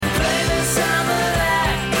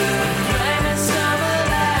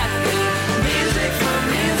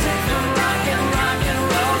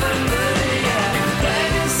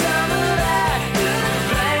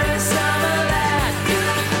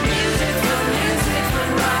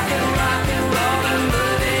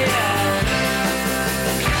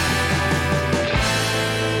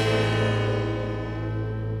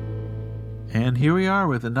are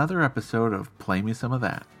with another episode of Play Me Some of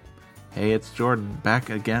That. Hey, it's Jordan, back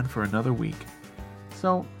again for another week.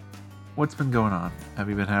 So, what's been going on? Have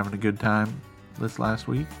you been having a good time this last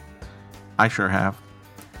week? I sure have.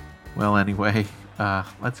 Well, anyway,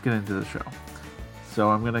 let's get into the show. So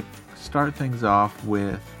I'm going to start things off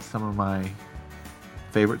with some of my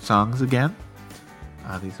favorite songs again.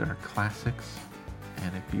 These are classics,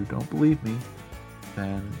 and if you don't believe me,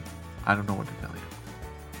 then I don't know what to tell you.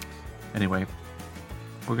 Anyway,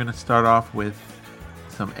 we're going to start off with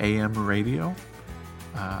some AM radio.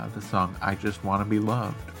 The song I Just Want to Be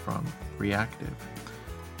Loved from Reactive.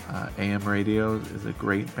 AM Radio is a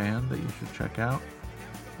great band that you should check out.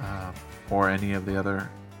 Or any of the other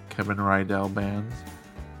Kevin Rydell bands,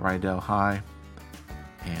 Rydell High,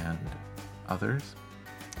 and others.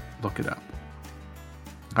 Look it up.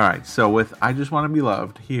 Alright, so with I Just Want to Be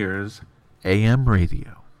Loved, here's AM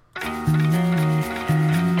Radio.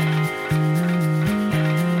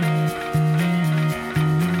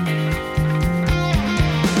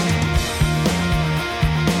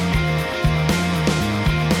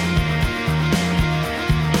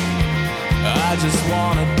 I just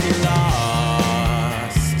wanna be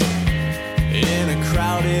lost in a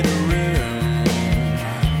crowded room,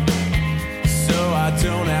 so I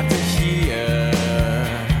don't have to hear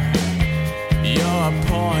your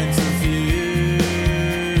point of view.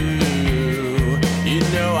 You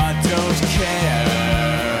know I don't care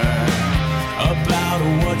about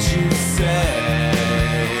what you say,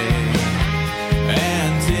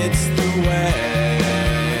 and it's the way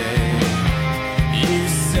you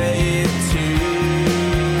say it too.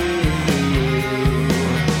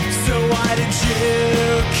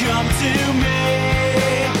 Come to me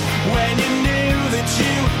when you knew that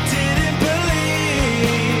you didn't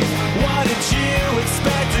believe. What did you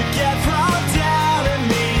expect to get from telling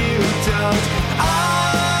me you don't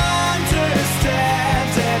understand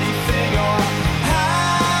anything or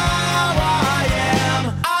how I am?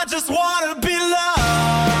 I just wanna be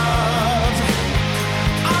loved.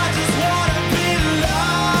 I just wanna be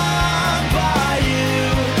loved by you.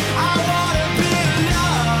 I wanna be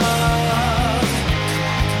loved.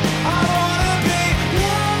 I wanna be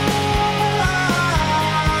loved.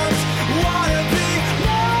 Wanna be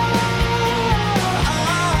loved.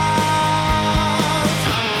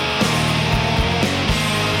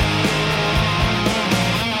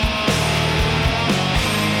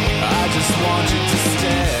 I just want you to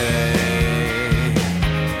stay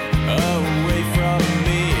away from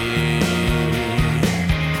me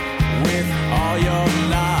with all your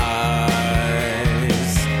lies.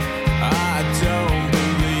 I don't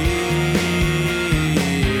believe.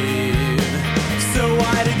 So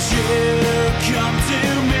why did you come to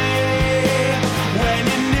me when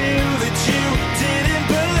you knew that you didn't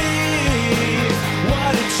believe?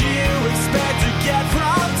 What did you expect to get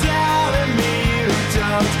from telling me you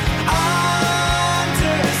don't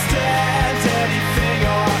understand anything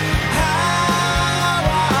or how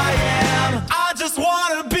I am? I just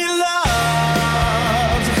wanna be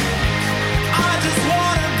loved. I just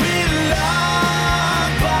wanna be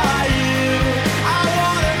loved by you. I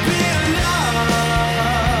wanna be loved.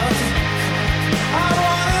 I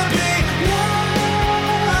wanna be loved.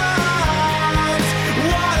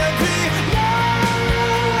 Wanna be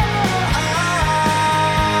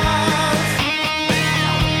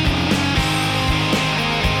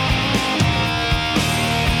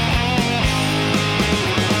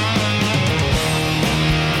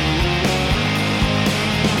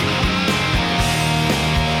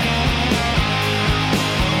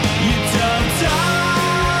You don't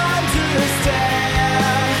understand.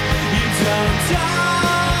 You don't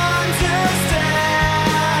understand.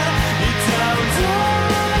 You don't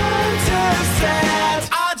understand.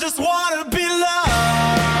 I just wanna be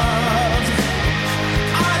loved.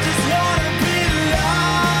 I just wanna be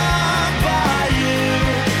loved by you.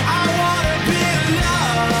 I wanna be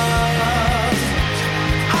loved.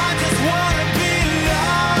 I just wanna be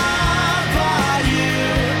loved by you.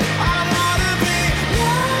 I wanna be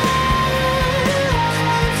loved.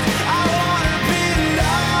 I wanna be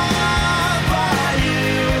loved by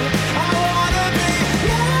you. I wanna be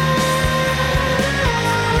loved.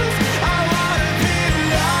 I wanna be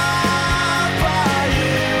loved by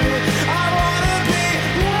you. I wanna be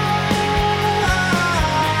loved.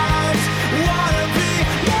 Wanna be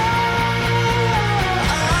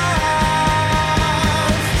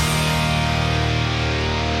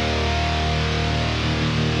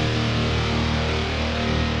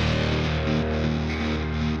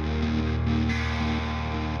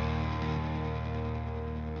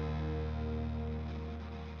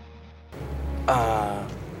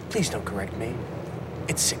Please don't correct me.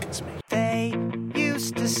 It sickens me. They used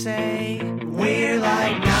say we're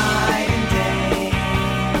like night and day.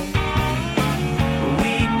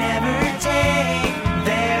 We never take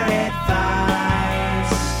their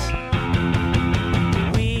advice.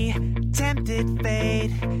 We tempted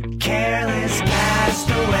fate, careless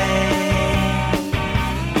castaway.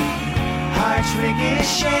 Hearts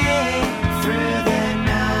ricochet through the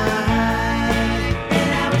night. And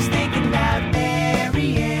I was thinking about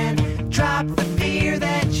Maryann. Drop the fear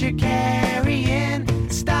that you're carrying.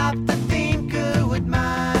 Stop to think of what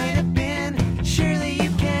might have been. Surely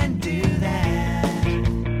you can do that.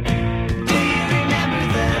 Do you remember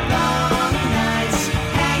the long nights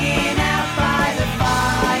hanging out by the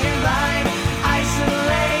firelight,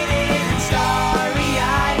 isolated and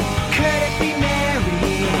starry-eyed? Could it be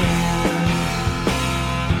Maryann?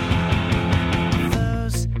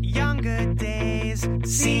 Those younger days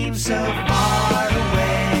seem so far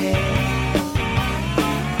away.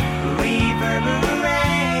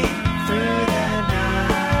 Reverberate through the night.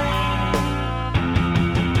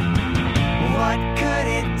 What could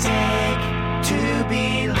it take to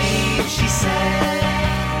believe, she said,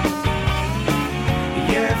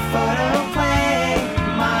 your photo play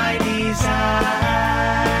my desire.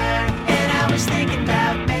 And I was thinking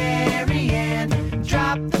about Maryann.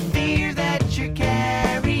 Drop the fear that you're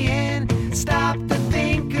carrying. Stop to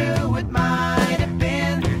think of what might have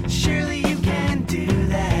been. Surely you can do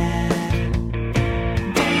that.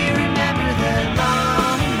 Do you remember the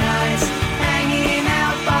long nights hanging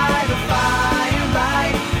out by the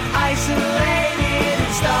firelight, isolated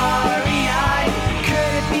and starry-eyed?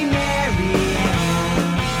 Could it be Maryann?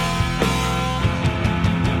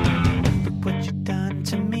 Look what you've done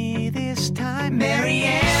to me this time,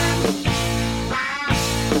 Maryann.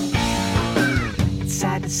 It's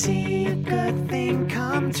sad to see a good thing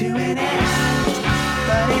come to an end,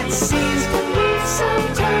 but it seems to me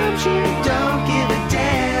sometimes you don't give a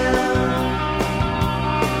damn.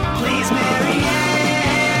 Please, Maryann.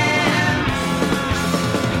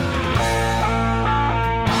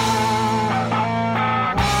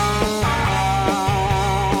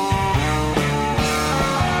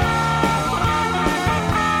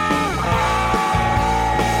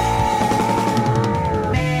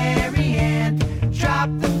 Maryann, drop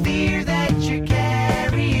the fear that you're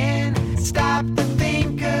carrying. Stop to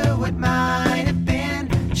think of what might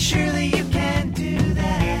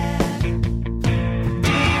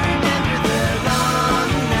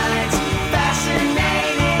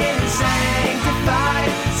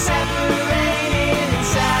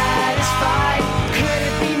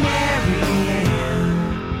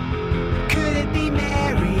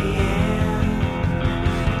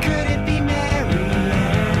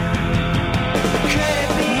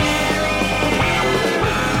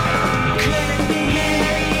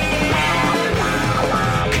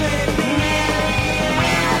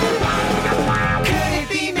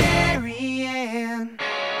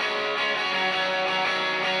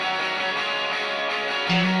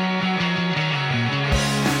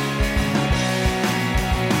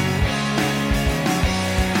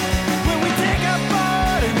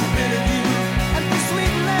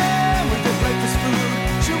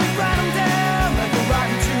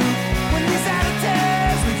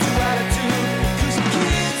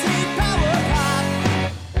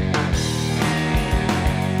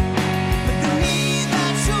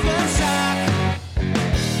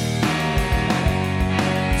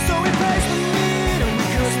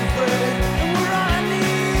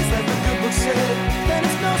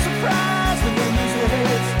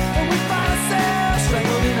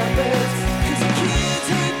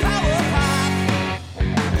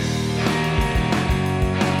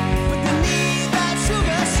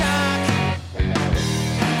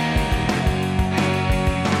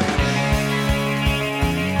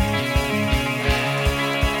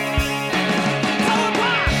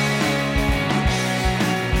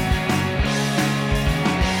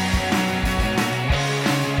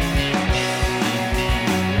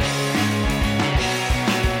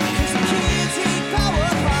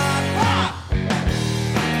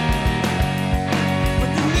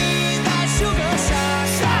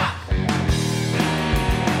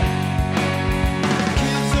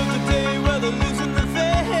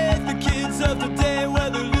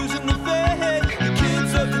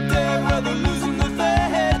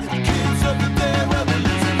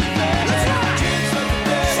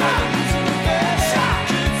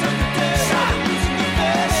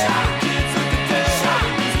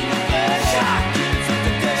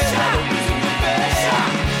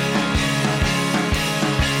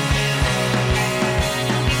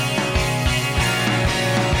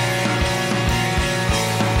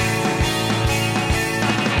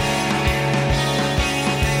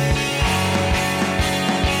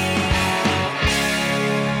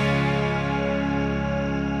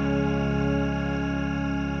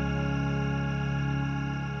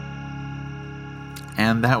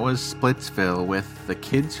And that was Splitsville with The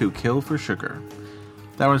Kids Who Kill for Sugar.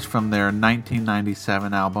 That was from their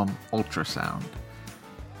 1997 album, Ultrasound.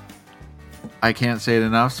 I can't say it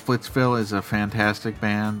enough, Splitsville is a fantastic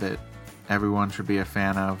band that everyone should be a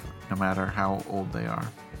fan of, no matter how old they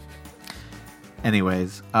are.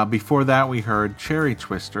 Anyways, before that we heard Cherry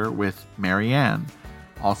Twister with Maryann,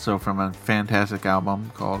 also from a fantastic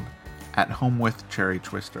album called At Home with Cherry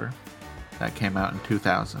Twister, that came out in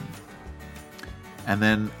 2000. And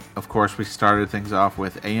then, of course, we started things off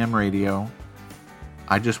with AM Radio,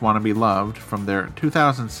 I Just Want to Be Loved, from their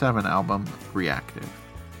 2007 album, Reactive.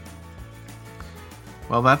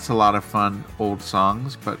 Well, that's a lot of fun old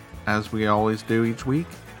songs, but as we always do each week,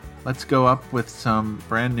 let's go up with some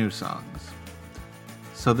brand new songs.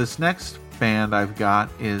 So this next band I've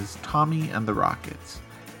got is Tommy and the Rockets.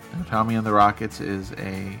 Now, Tommy and the Rockets is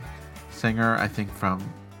a singer, I think, from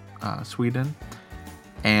Sweden,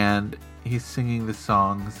 and he's singing the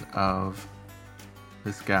songs of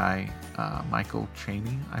this guy, Michael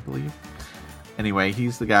Chaney, I believe. Anyway,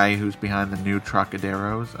 he's the guy who's behind the New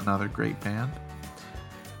Trocaderos, another great band.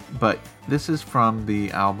 But this is from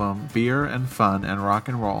the album Beer and Fun and Rock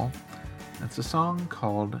and Roll. It's a song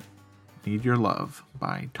called Need Your Love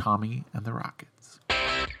by Tommy and the Rockets.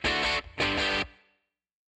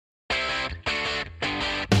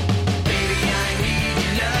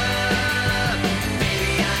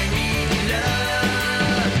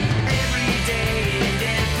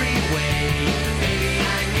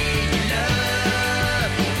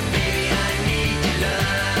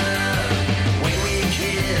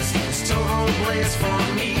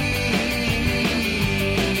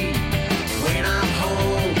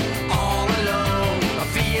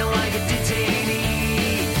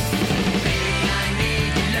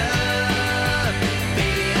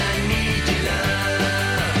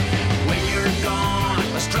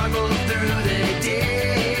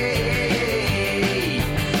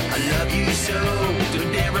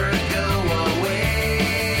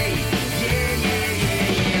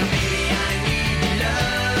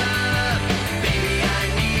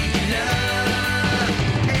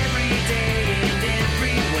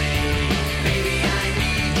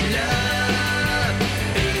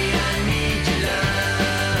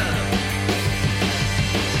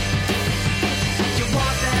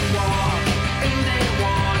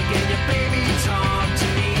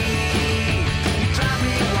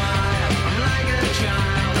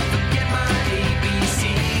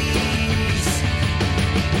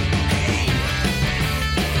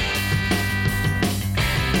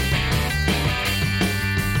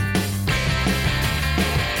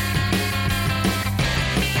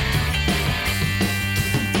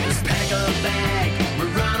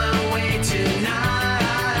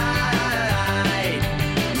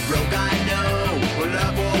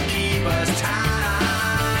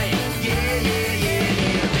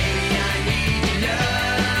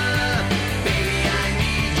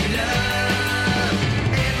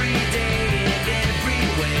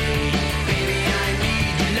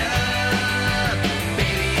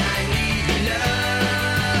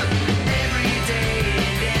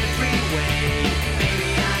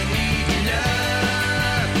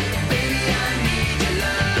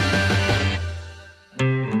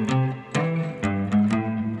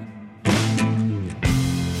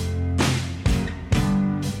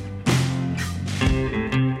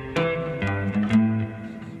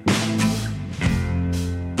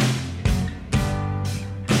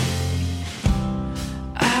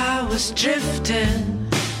 was drifting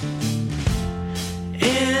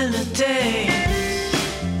in a daze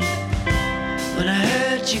when I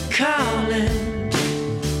heard you calling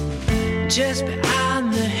just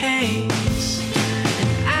behind the haze.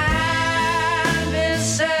 And I've been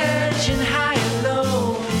searching high and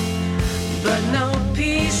low, but no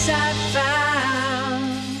peace I found.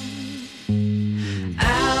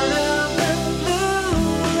 Out of the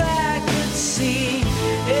blue I could see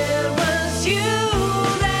it was you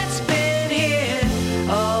that's been here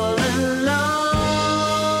all along.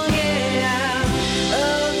 Yeah,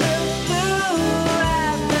 out of the blue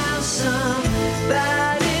I found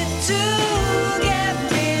somebody to get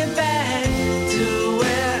me back to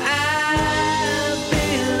where I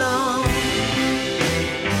belong.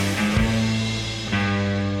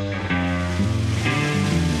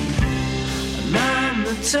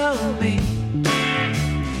 Mama told me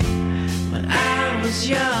when I was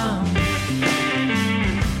young,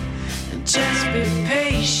 just be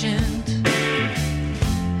patient,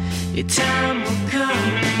 your time will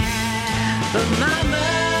come. But Mama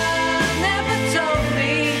never told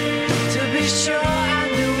me to be sure I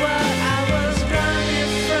knew what I was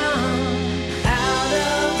running from. Out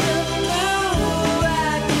of the blue I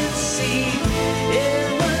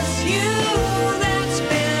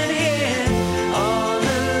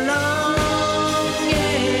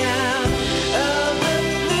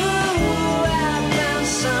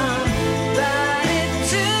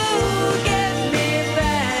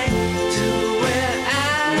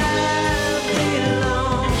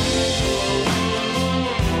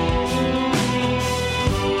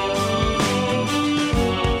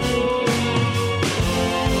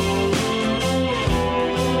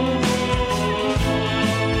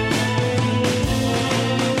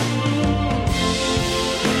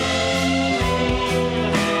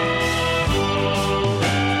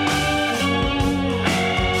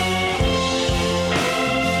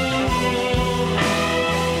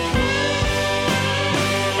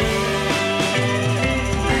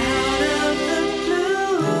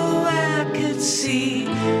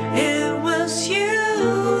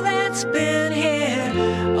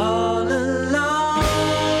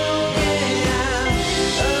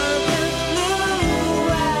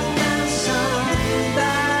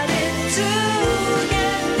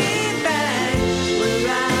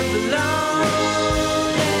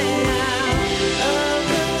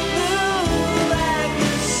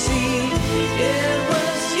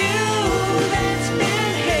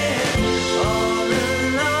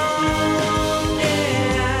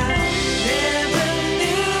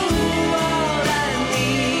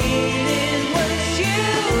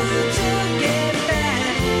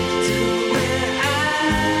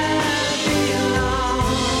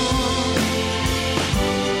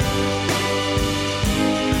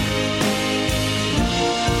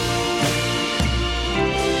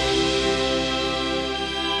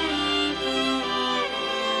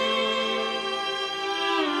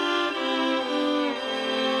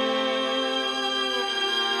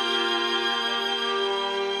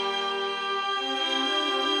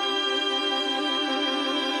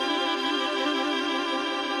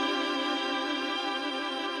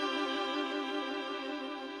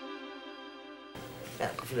Well,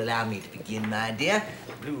 if you'll allow me to begin, my dear,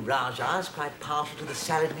 Blue Raja is quite partial to the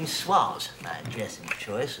salad niçoise. My dressing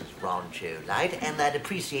choice is Roncho Light, and I'd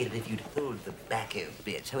appreciate it if you'd hold the back a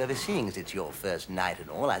bit. However, seeing as it's your first night and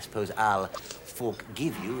all, I suppose I'll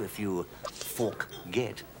forgive you if you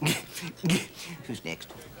forget. Who's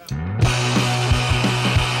next?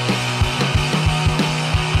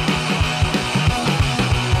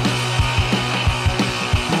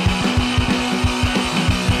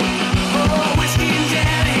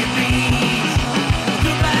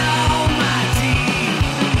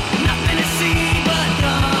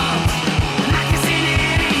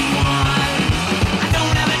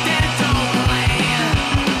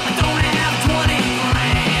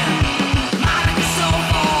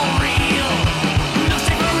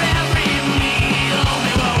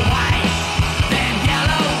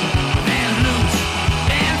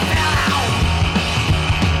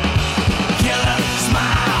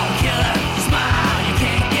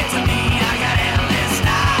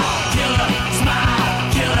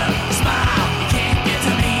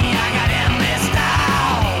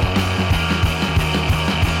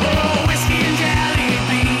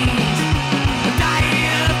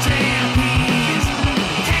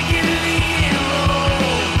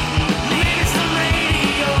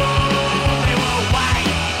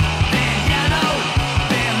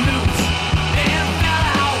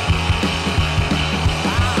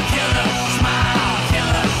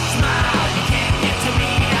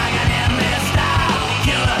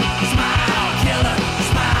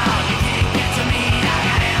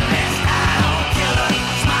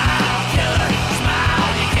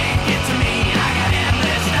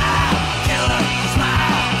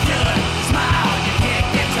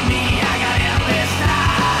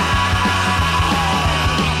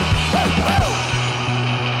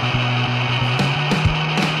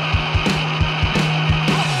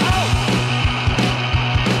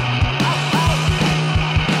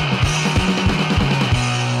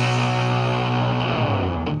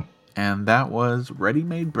 That was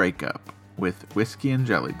Readymade Breakup with Whiskey and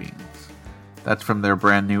Jellybeans. That's from their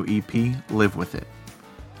brand new EP, Live With It.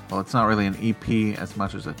 Well, it's not really an EP as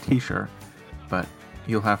much as a t-shirt, but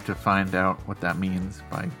you'll have to find out what that means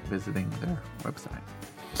by visiting their website.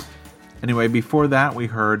 Anyway, before that we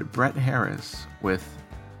heard Brett Harris with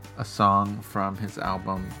a song from his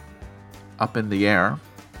album Up in the Air,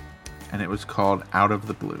 and it was called Out of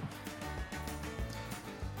the Blue.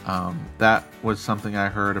 That was something I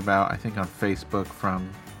heard about, I think, on Facebook from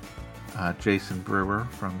Jason Brewer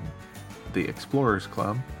from the Explorers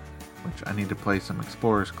Club, which I need to play some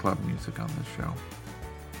Explorers Club music on this show.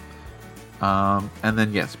 And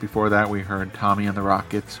then, yes, before that we heard Tommy and the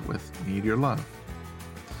Rockets with Need Your Love.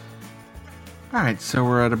 Alright, so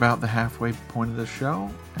we're at about the halfway point of the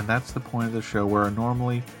show, and that's the point of the show where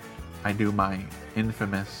normally I do my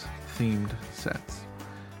infamous themed sets.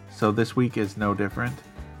 So this week is no different.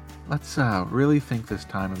 Let's really think this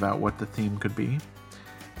time about what the theme could be.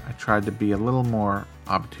 I tried to be a little more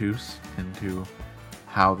obtuse into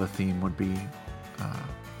how the theme would be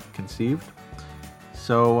conceived.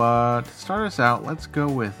 So to start us out, let's go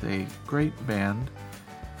with a great band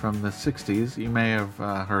from the 60s. You may have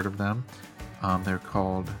heard of them. They're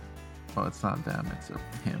called, well, it's not them, it's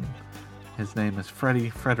him. His name is Freddie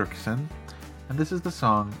Fredrickson, and this is the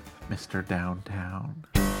song Mr. Downtown.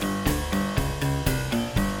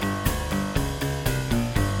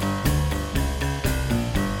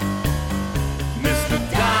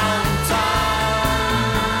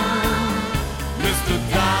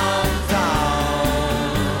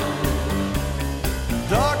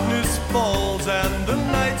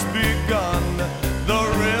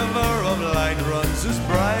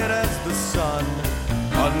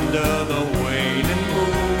 Under the waning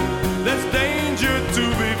moon, there's danger to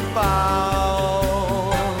be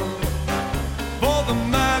found.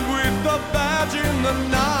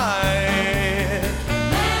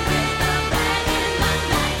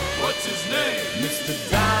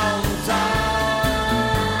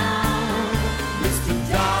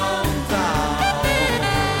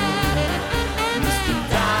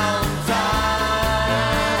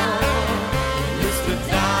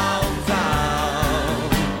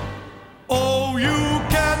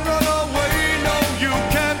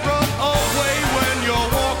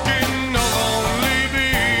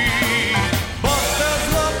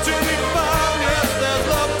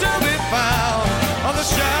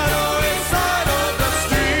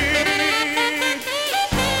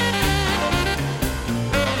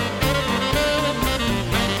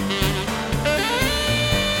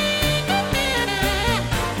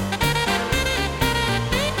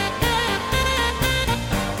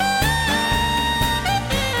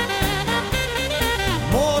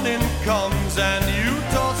 comes and you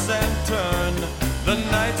toss and turn. The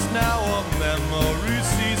night's now a memory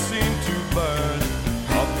ceasing to burn.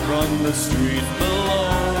 Up from the street below,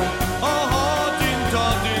 a haunting,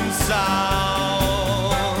 taunting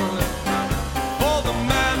sound. For the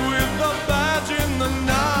man with the badge in the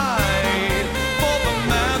night, for the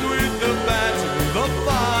man with the badge in the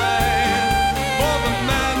fight, for the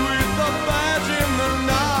man with the badge in the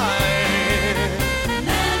night.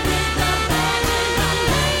 Man with the badge in the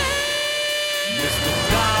night. Mr.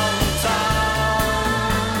 Downtown,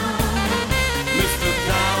 Mr.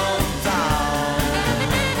 Downtown,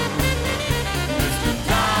 Mr.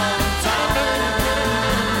 Downtown,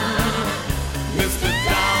 Mr.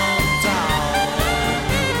 Downtown,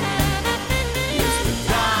 Mr.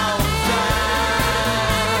 Downtown,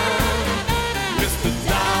 Mr.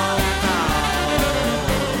 Downtown,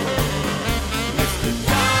 Mr.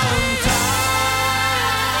 Downtown.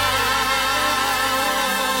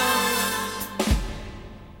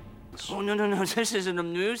 Oh, no, this is an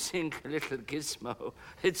amusing little gizmo.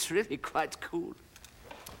 It's really quite cool.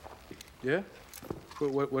 Yeah?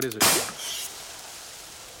 What is it?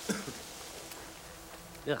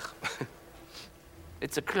 Ugh.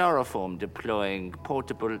 It's a chloroform deploying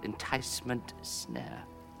portable enticement snare.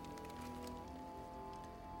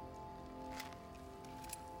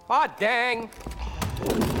 Aw, dang.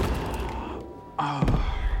 Oh,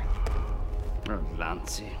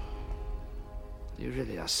 Lancey. You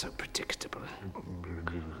really are so predictable.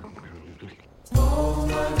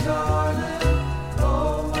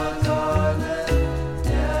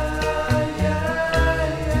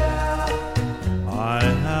 I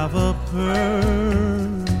have a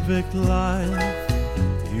perfect life.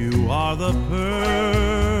 You are the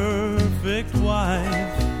perfect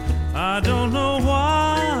wife. I don't know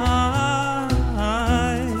why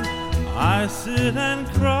I sit and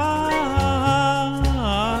cry.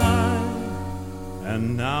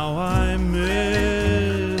 And now I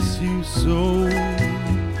miss you so.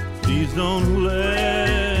 Please don't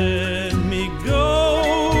let me go.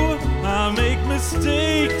 I make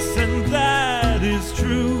mistakes and that is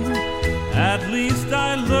true. At least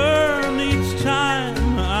I learn each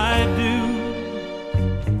time I do.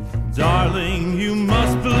 Darling, you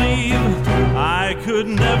must believe I could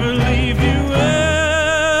never leave you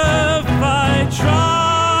if I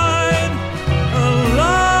tried. A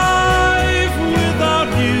life without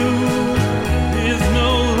you is no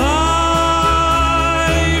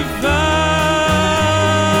life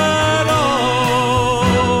at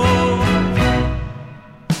all.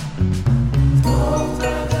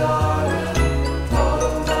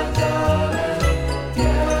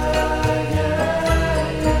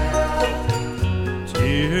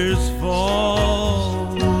 Tears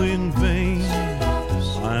fall in vain.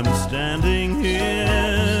 I'm standing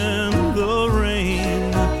in the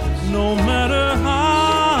rain. No matter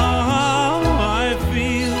how I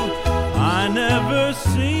feel, I never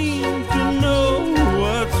seem to know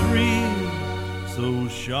what's real. So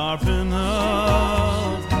sharpen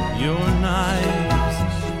up your knives,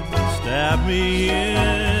 stab me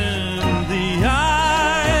in the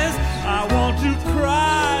eyes. I want to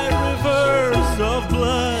cry rivers of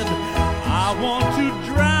blood. I want to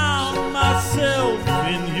drown myself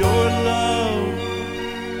in your love.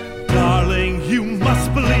 Darling, you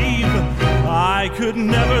must believe I could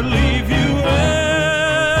never leave you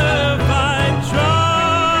if I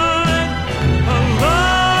tried. A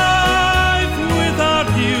life without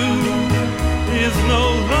you is no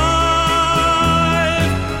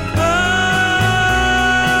life at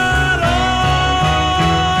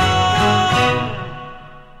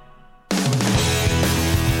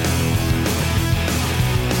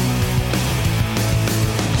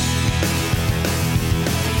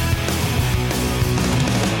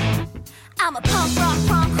I'm a punk rock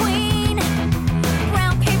prom queen.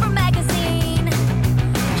 Brown paper magazine.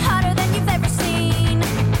 Hotter than you've ever seen.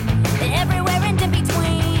 And everywhere and in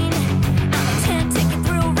between. I'm a 10 ticket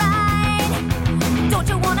through ride. Don't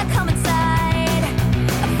you wanna come inside?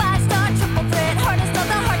 A 5-star triple threat. Hardest of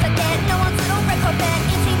the hard to get. No one's little red carpet.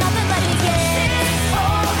 Ain't seen nothing but you get. 6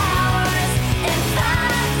 whole hours and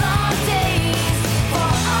 5 long days. For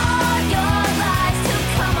all your lies to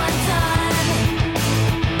come undone.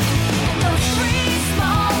 Those 3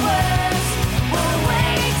 small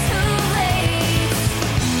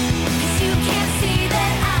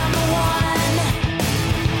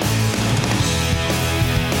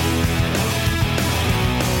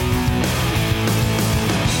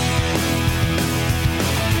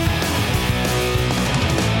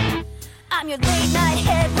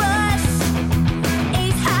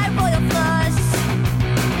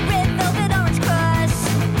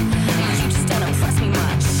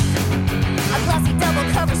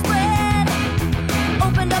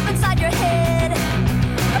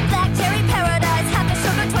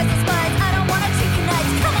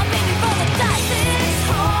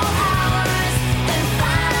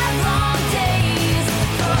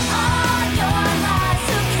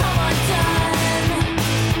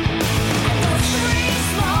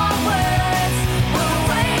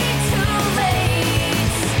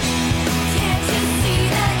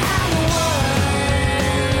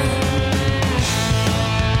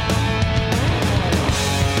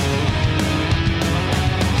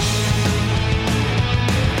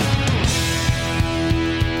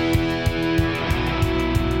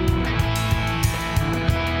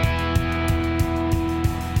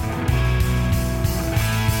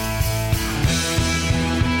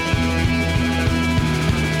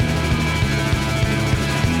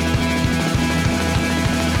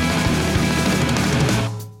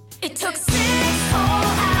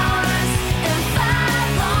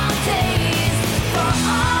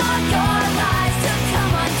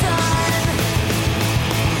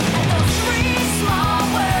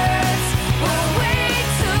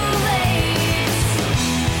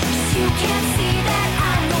You can't see that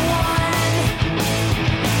I'm the one.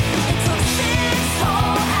 It took 6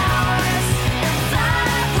 whole hours and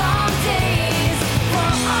 5 long days for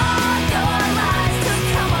all your lies to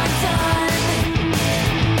come undone.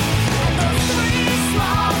 And those 3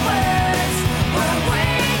 small words were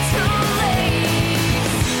way too late.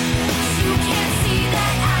 You can't see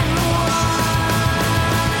that I'm the one.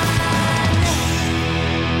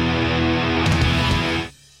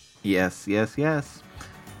 Yes, yes, yes.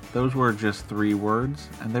 Those were just 3 words,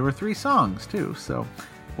 and there were 3 songs too. So,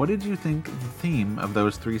 what did you think the theme of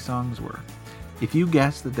those 3 songs were? If you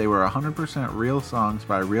guessed that they were 100% real songs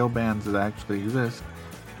by real bands that actually exist,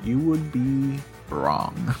 you would be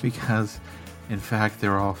wrong, because in fact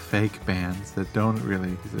they're all fake bands that don't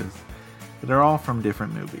really exist, but they're all from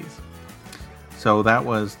different movies. So that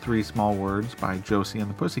was 3 Small Words by Josie and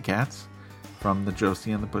the Pussycats from the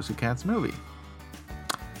Josie and the Pussycats movie.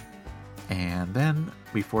 And then,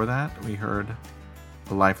 before that, we heard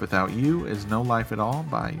A Life Without You Is No Life at All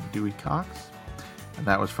by Dewey Cox. And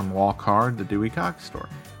that was from Walk Hard, the Dewey Cox story.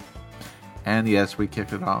 And yes, we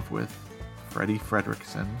kicked it off with Freddie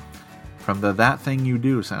Fredrickson from the That Thing You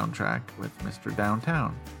Do soundtrack with Mr.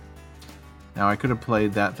 Downtown. Now, I could have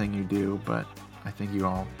played That Thing You Do, but I think you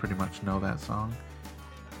all pretty much know that song.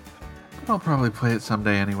 But I'll probably play it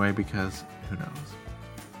someday anyway, because who knows.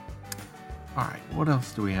 Alright, what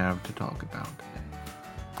else do we have to talk about today?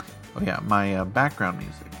 Oh yeah, my background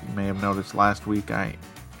music. You may have noticed last week I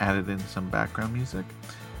added in some background music.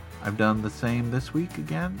 I've done the same this week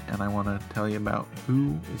again, and I want to tell you about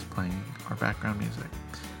who is playing our background music.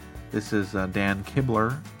 This is Dan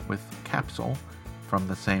Kibler with Capsule from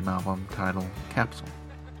the same album titled Capsule.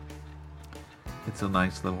 It's a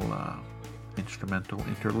nice little instrumental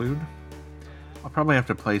interlude. I'll probably have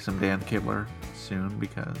to play some Dan Kibler soon,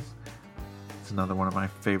 because it's another one of my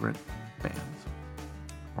favorite bands,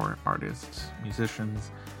 or artists,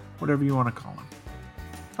 musicians, whatever you want to call them.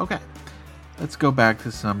 Okay, let's go back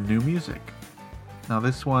to some new music. Now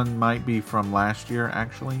this one might be from last year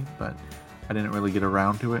actually, but I didn't really get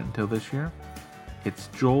around to it until this year. It's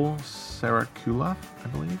Joel Sarakula, I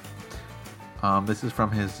believe. This is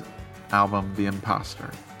from his album The Imposter.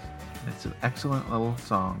 And it's an excellent little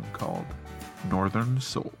song called Northern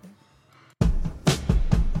Soul.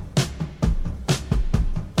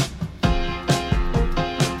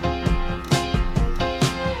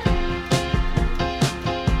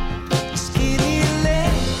 Skinny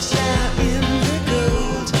legs out in the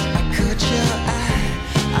gold. I caught your eye.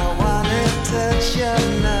 I wanna touch your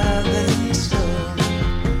northern soul.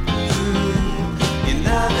 Your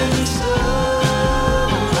northern soul.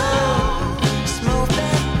 Smoke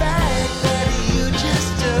that bag that you just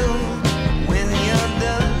stole. When you're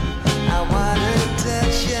done,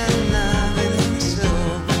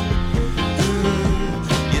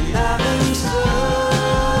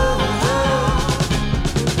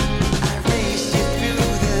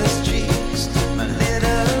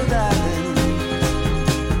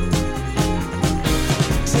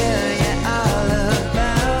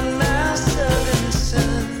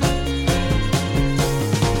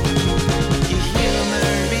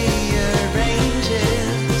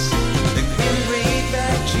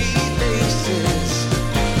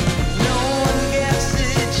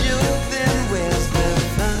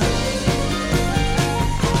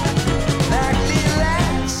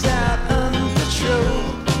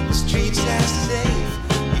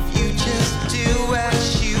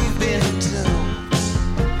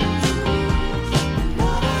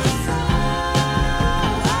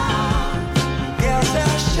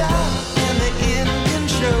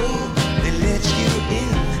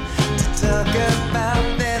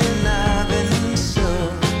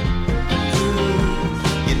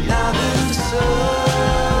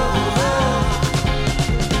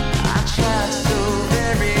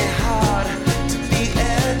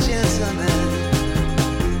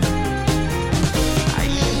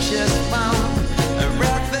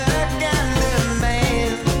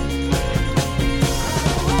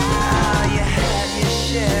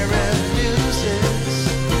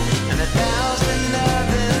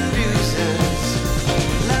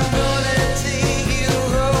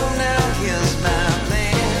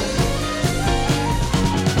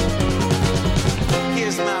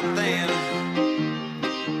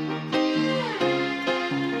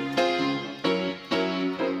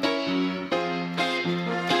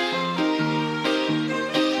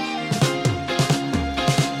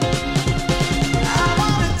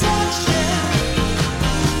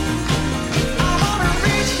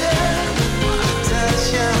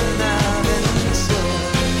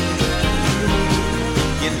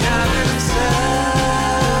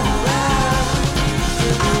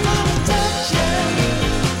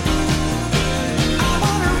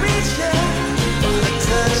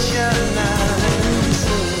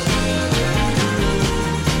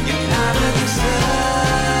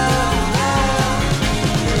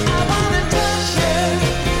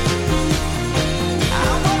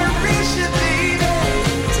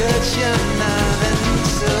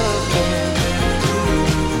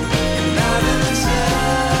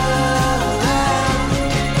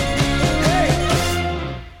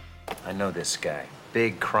 know this guy.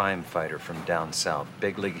 Big crime fighter from down south.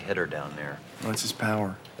 Big league hitter down there. What's his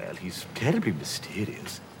power? Well, he's terribly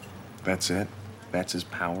mysterious. That's it? That's his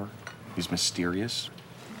power? He's mysterious?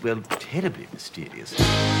 Well, terribly mysterious.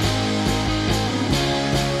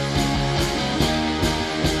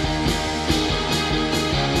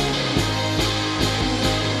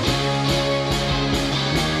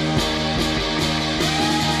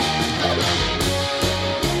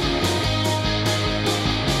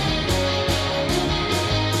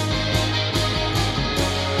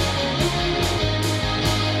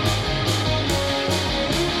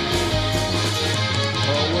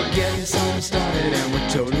 Started and we're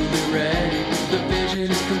totally ready. The vision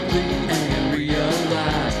is complete and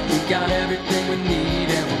realized. We got everything we need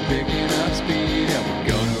and we're picking up speed and we're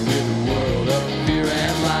gonna rid the world of fear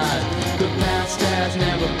and lies. The past has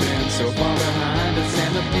never been so far behind us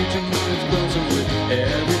and the future moves closer with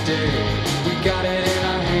every day. We got it in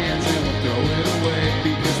our hands and we'll throw it away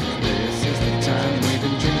because this is the time we've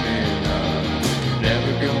been dreaming of.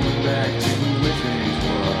 Never going back to where things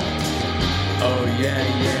were. Oh yeah,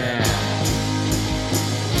 yeah.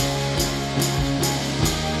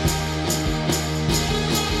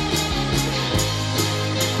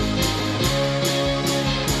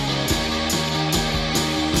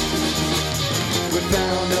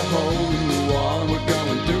 Found a hole in the wall and we're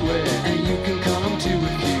going through it. And you can come too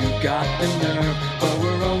if you got the nerve. But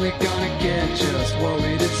we're only gonna get just what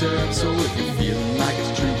we deserve. So if you're feeling like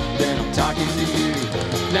it's true, then I'm talking to you.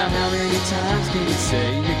 Now how many times can you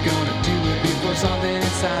say you're gonna do it before something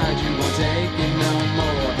inside you won't take it no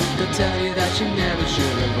more? They'll tell you that you never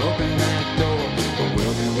should have opened that door. But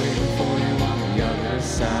we'll be waiting for you on the other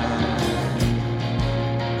side.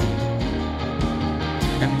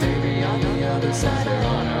 And maybe on the other side or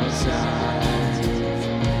on our side.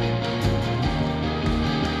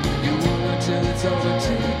 You won't know till it's over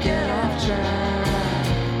till you get off track.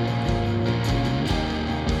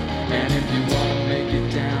 And if you wanna make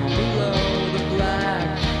it down below the black,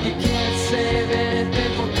 you can't save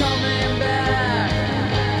anything from coming back.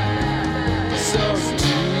 So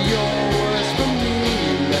do your worst for me.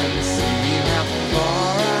 Let me see how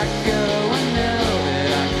far I go. I know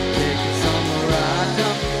that I can take it somewhere I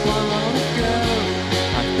don't want to go.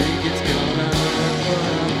 I think it's gonna hurt, but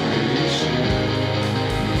I'm pretty sure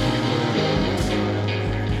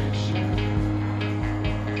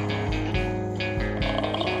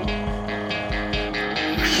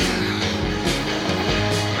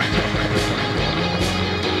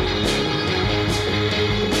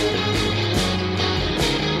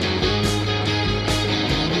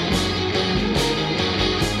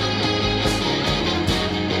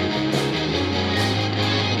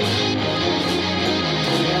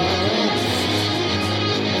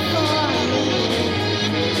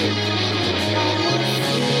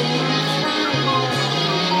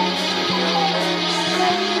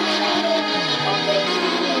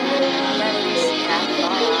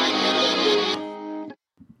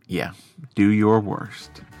Yeah, Do Your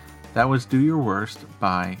Worst. That was Do Your Worst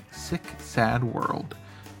by Sick Sad World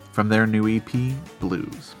from their new EP,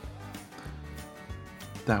 Blues.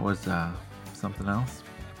 That was something else.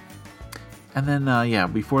 And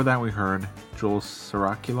then, before that we heard Joel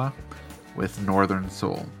Sarakula with Northern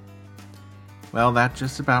Soul. Well, that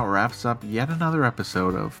just about wraps up yet another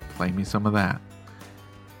episode of Play Me Some of That.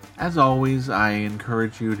 As always, I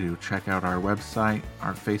encourage you to check out our website,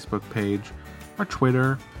 our Facebook page, our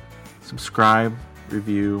Twitter, subscribe,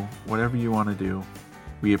 review, whatever you want to do.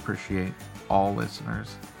 We appreciate all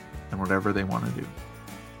listeners and whatever they want to do.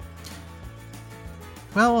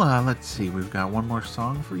 Well, let's see. We've got one more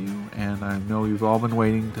song for you, and I know you've all been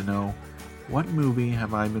waiting to know what movie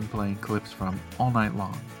have I been playing clips from all night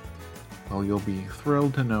long. Well, you'll be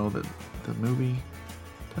thrilled to know that the movie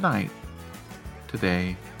tonight,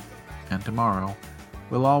 today, and tomorrow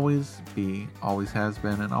will always be, always has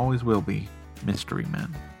been, and always will be Mystery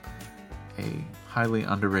Men. A highly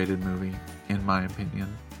underrated movie, in my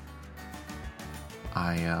opinion.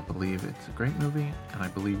 I believe it's a great movie, and I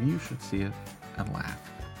believe you should see it and laugh.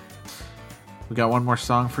 We got one more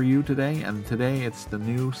song for you today, and today it's the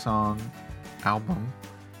new song album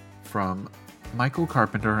from Michael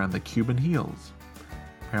Carpenter and the Cuban Heels.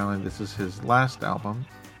 Apparently this is his last album,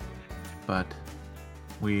 but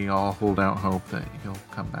we all hold out hope that he'll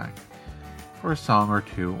come back for a song or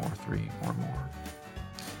two or three or more.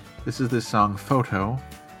 This is the song Photo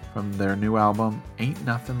from their new album, Ain't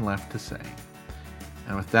Nothing Left to Say.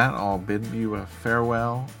 And with that, I'll bid you a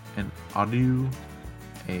farewell, an adieu,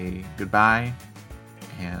 a goodbye,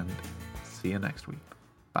 and see you next week.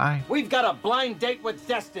 Bye. We've got a blind date with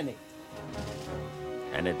destiny.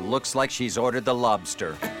 And it looks like she's ordered the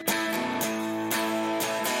lobster.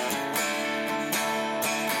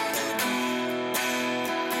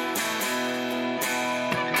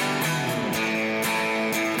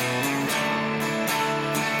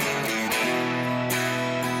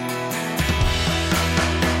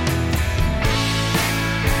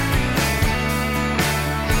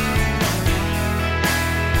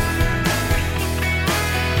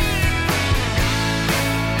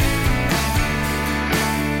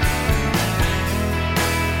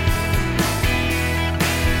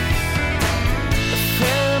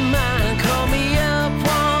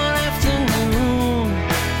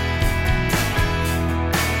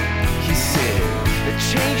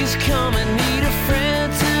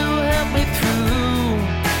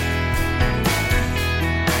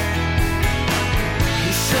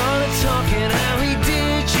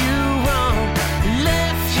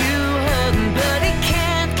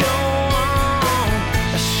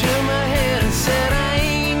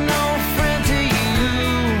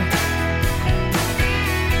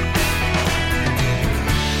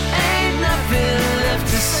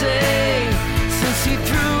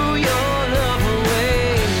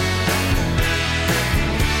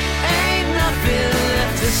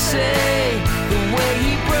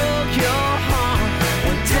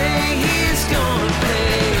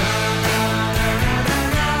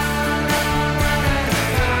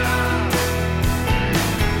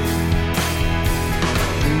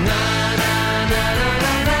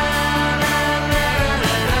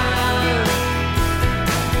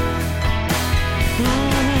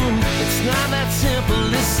 It's not that simple,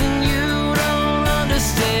 listen, you don't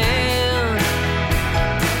understand.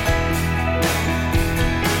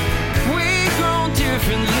 We've grown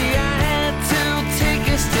differently, I had to take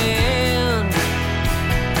a stand.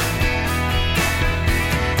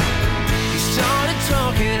 He started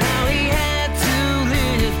talking how he had to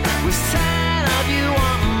live, was tired of you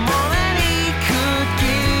wanting more than he could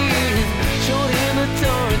give. Showed him the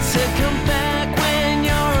door and said, come back when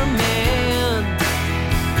you're a man.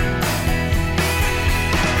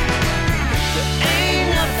 There ain't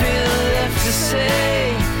nothing left to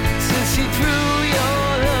say since you threw your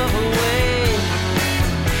love away.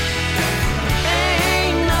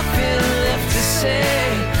 Ain't nothing left to say.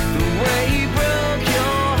 The way he broke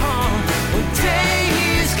your heart, one day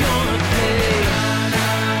he's gonna pay.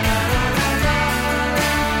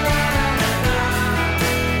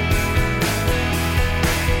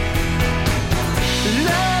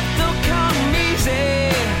 Love don't come easy,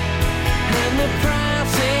 and the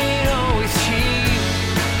price ain't always cheap.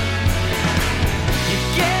 You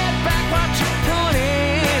get back what you put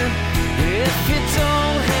in. If you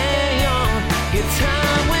don't hang on, your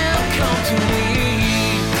time will come to me.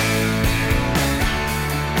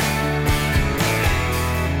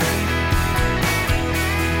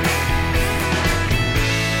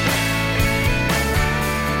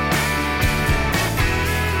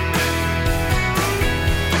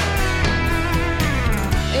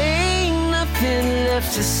 Ain't nothing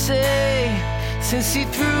left to say since he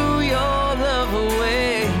threw your love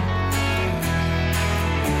away.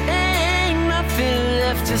 Ain't nothing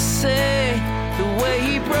left to say the way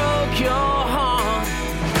he broke your heart.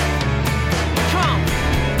 Come on.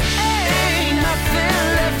 Ain't nothing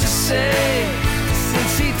left to say.